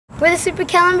We're the Super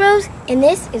Kellen Bros, and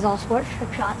this is all Sports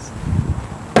Trickshots.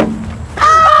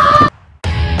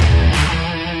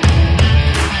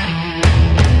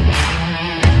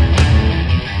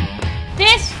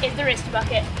 This is the wrist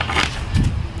bucket.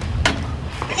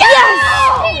 Yes!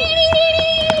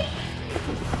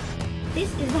 This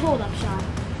is the hold-up shot.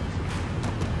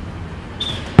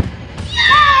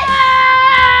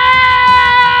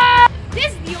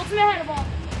 This is the ultimate header ball.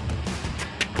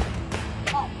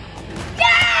 Oh.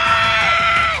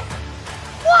 Yes!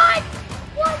 What?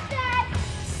 What's that?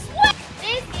 What?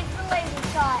 This is the laser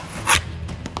shot.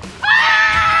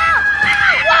 Ah!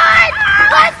 What?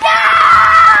 Let's go!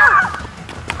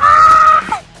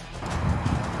 Ah!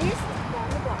 This is the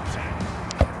block shot.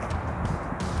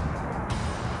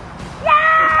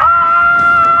 Yeah!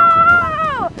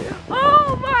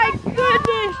 Oh my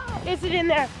goodness! Is it in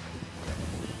there?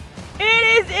 It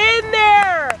is in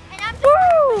there! And I'm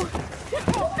Woo!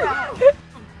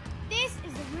 This is the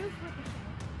roof ricochet.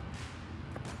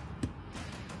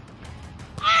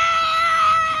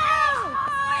 Oh!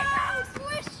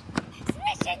 Swish!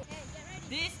 Swishing!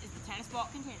 This is the tennis ball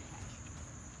container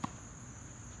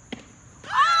catch.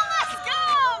 Oh, let's go,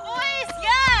 boys!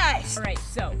 Yes! Alright,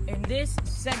 so in this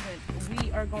segment,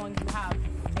 we are going to have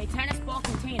a tennis ball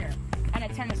container and a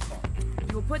tennis ball.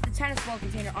 You will put the tennis ball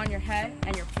container on your head,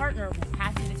 and your partner will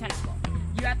pass you the tennis ball.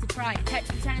 You have to try and catch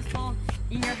the tennis ball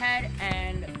in your head,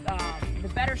 and the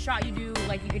better shot you do,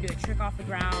 like you can do a trick off the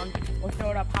ground or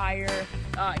throw it up higher,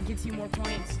 gets you more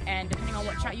points. And depending on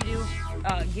what shot you do,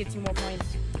 gets you more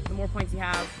points. The more points you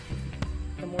have,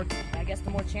 the more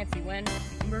chance you win.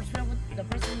 The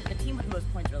team with the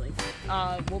most points really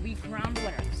will be crowned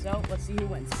winner. So let's see who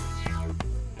wins.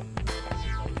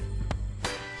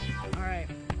 All right.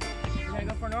 You're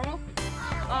gonna go for normal?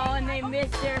 Oh, and they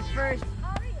missed their first.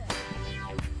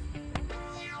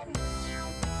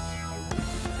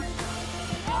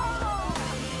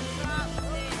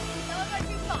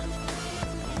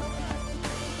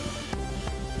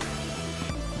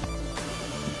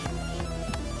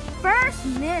 First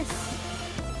miss.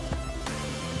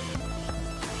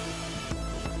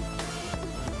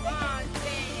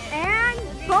 And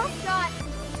both shots.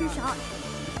 2 shots.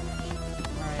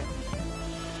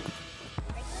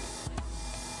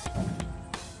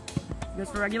 Goes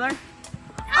for regular.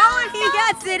 Oh, and he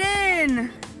gets it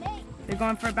in! They're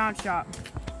going for a bounce shot.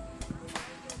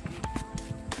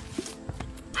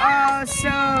 Oh,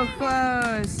 so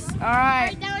close. All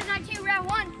right. That was not 2, round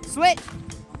 1. Switch.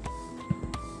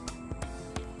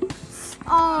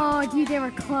 Oh, dude, they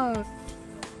were close.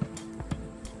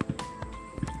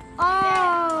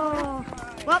 Oh.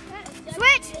 Well,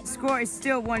 switch. Score is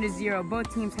still 1-0.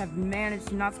 Both teams have managed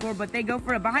to not score, but they go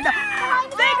for it behind the.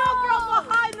 They go for it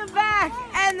behind the back,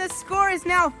 and the score is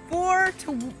now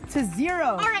 4-0.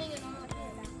 All right.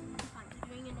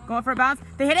 Going for a bounce.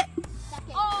 They hit it.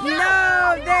 Oh,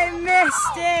 No, they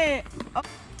missed it. Oh.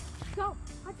 Go.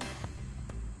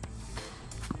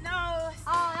 No.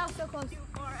 Oh, that was so close.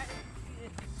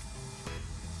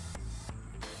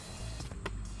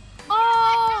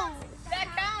 Oh. That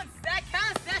counts.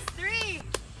 That's 3.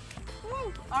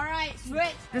 Woo. All right,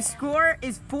 switch. The score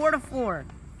is 4-4.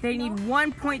 They need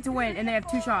 1 point to win, and they have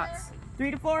 2 shots.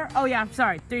 3-4? Oh yeah, I'm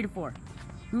sorry, 3-4.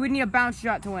 We would need a bounce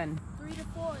shot to win. 3-4.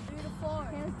 3-4. All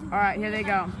right, here they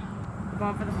go.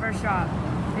 Going for the first shot.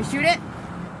 They shoot it,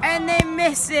 and they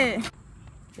miss it.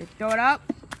 They throw it up,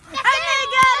 and they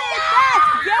get it.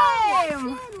 That's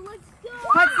game.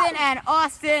 Hudson and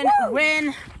Austin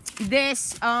win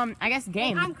this, I guess,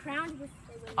 game. I'm crowned with.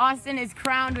 Austin is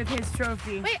crowned with his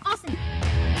trophy. Wait, Austin.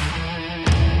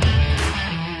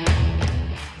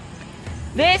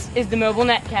 This is the mobile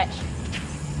net catch.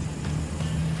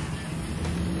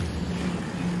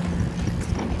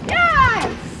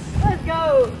 Yes! Let's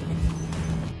go!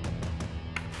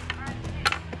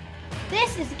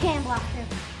 This is the can blaster.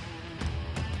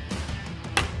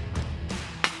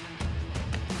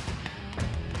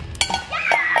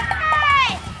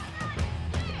 Yay!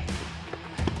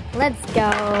 Let's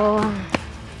go.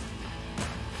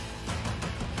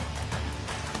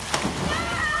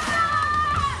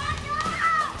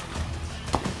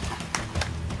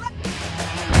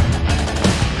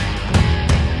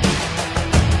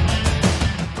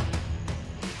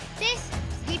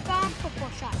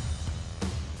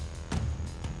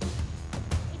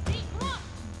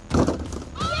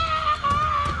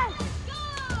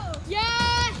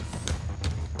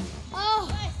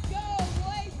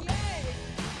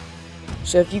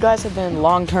 So if you guys have been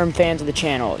long-term fans of the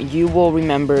channel, you will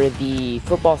remember the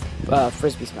football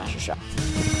frisbee smasher shot.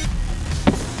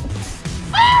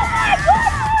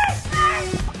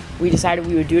 We decided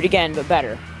we would do it again, but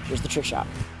better. Here's the trick shot.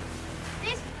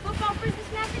 frisbee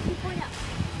smack it, you point up.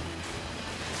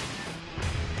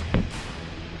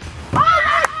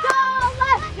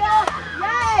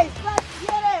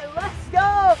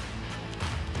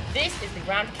 This is the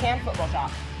ground can football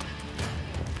shot.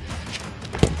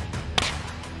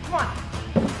 Come on.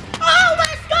 Oh,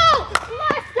 let's go!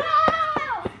 Let's go!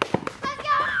 Let's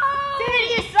go! Dude,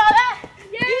 you saw that?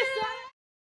 Yeah! You saw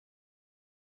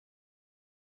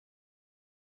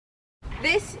that?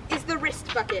 This is the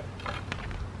wrist bucket.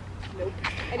 Nope.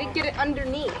 I didn't get it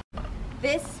underneath.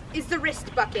 This is the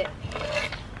wrist bucket. Do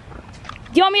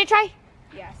you want me to try?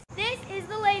 Yes. This is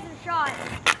the laser shot.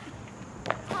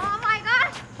 Oh my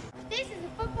gosh! This is a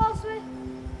football switch.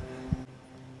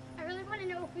 I really want to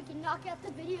know if we can knock out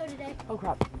the video today. Oh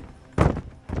crap.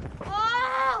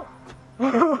 Oh!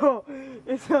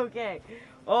 It's okay.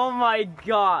 Oh my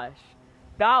gosh.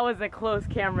 That was a close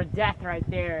camera death right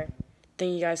there.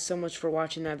 Thank you guys so much for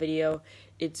watching that video.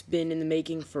 It's been in the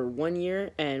making for 1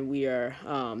 year, and we are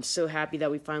so happy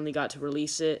that we finally got to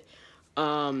release it.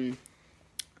 In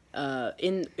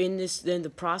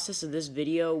the process of this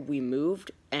video, we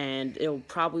moved, and it'll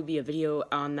probably be a video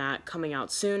on that coming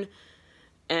out soon,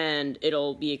 and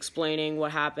it'll be explaining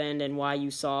what happened and why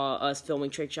you saw us filming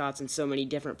trick shots in so many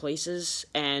different places.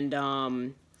 And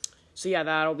so yeah,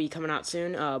 that'll be coming out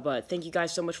soon. But thank you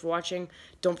guys so much for watching.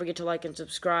 Don't forget to like and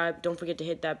subscribe. Don't forget to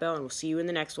hit that bell, and we'll see you in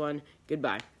the next one.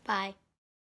 Goodbye. Bye.